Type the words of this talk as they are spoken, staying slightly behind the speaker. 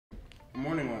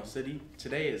Morning, Well City.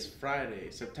 Today is Friday,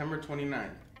 September 29th,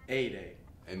 A-Day.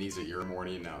 And these are your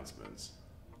morning announcements.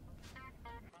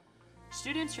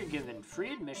 Students are given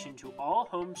free admission to all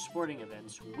home sporting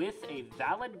events with a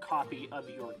valid copy of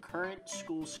your current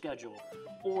school schedule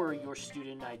or your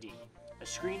student ID. A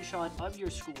screenshot of your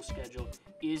school schedule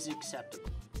is acceptable.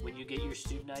 When you get your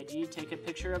student ID, take a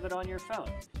picture of it on your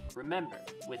phone. Remember,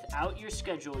 without your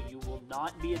schedule, you will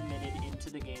not be admitted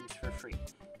into the games for free.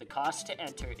 The cost to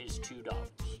enter is $2.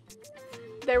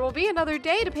 There will be another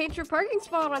day to paint your parking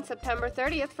spot on September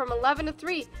 30th from 11 to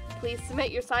 3. Please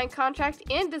submit your signed contract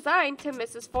and design to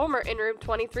Mrs. Fulmer in room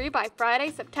 23 by Friday,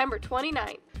 September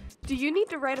 29th. Do you need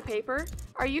to write a paper?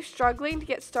 Are you struggling to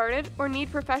get started or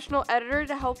need professional editor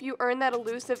to help you earn that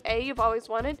elusive A you've always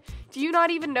wanted? Do you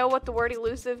not even know what the word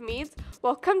elusive means?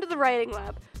 Well, come to the Writing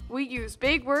Lab. We use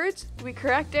big words, we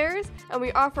correct errors, and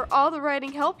we offer all the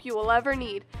writing help you will ever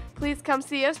need. Please come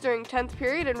see us during 10th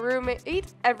period in room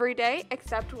 8 every day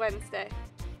except Wednesday.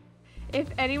 If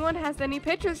anyone has any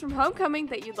pictures from homecoming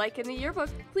that you'd like in the yearbook,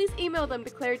 please email them to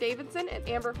Claire Davidson and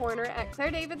Amber Horner at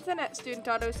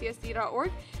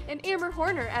clairedavidson@student.ocsd.org and Amber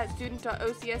Horner at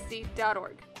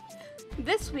student.ocsd.org.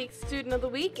 This week's Student of the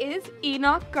Week is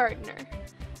Enoch Gardner.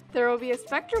 There will be a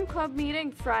Spectrum Club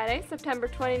meeting Friday, September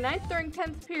 29th during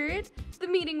 10th period. The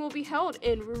meeting will be held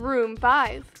in room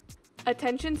 5.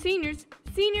 Attention seniors,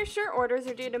 senior shirt orders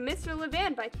are due to Mr.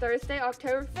 Levan by Thursday,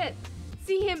 October 5th.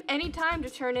 See him anytime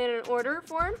to turn in an order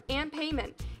form and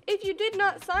payment. If you did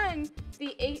not sign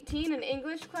the 18 in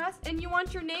English class and you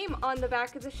want your name on the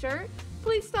back of the shirt,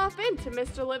 please stop in to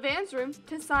Mr. Levan's room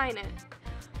to sign it.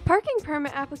 Parking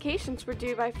permit applications were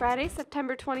due by Friday,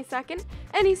 September 22nd.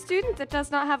 Any student that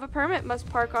does not have a permit must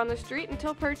park on the street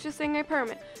until purchasing a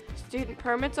permit. Student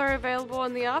permits are available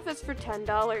in the office for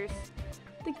 $10.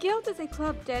 The Guild is a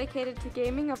club dedicated to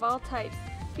gaming of all types.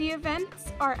 The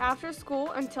events are after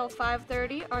school until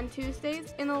 5:30 on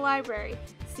Tuesdays in the library.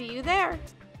 See you there!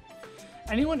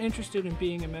 Anyone interested in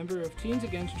being a member of Teens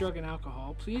Against Drug and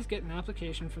Alcohol, please get an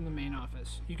application from the main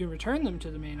office. You can return them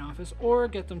to the main office or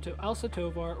get them to Elsa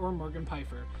Tovar or Morgan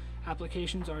Pfeiffer.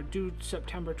 Applications are due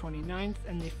September 29th,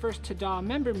 and the first Tada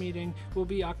member meeting will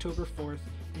be October 4th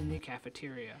in the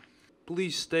cafeteria.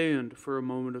 Please stand for a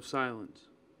moment of silence.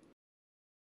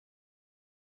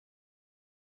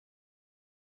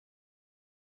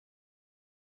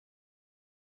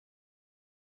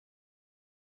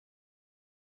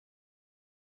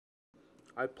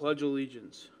 I pledge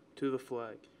allegiance to the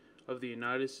flag of the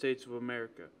United States of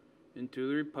America and to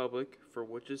the republic for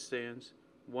which it stands,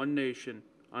 one nation,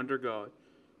 under God,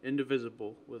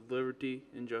 indivisible, with liberty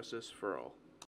and justice for all.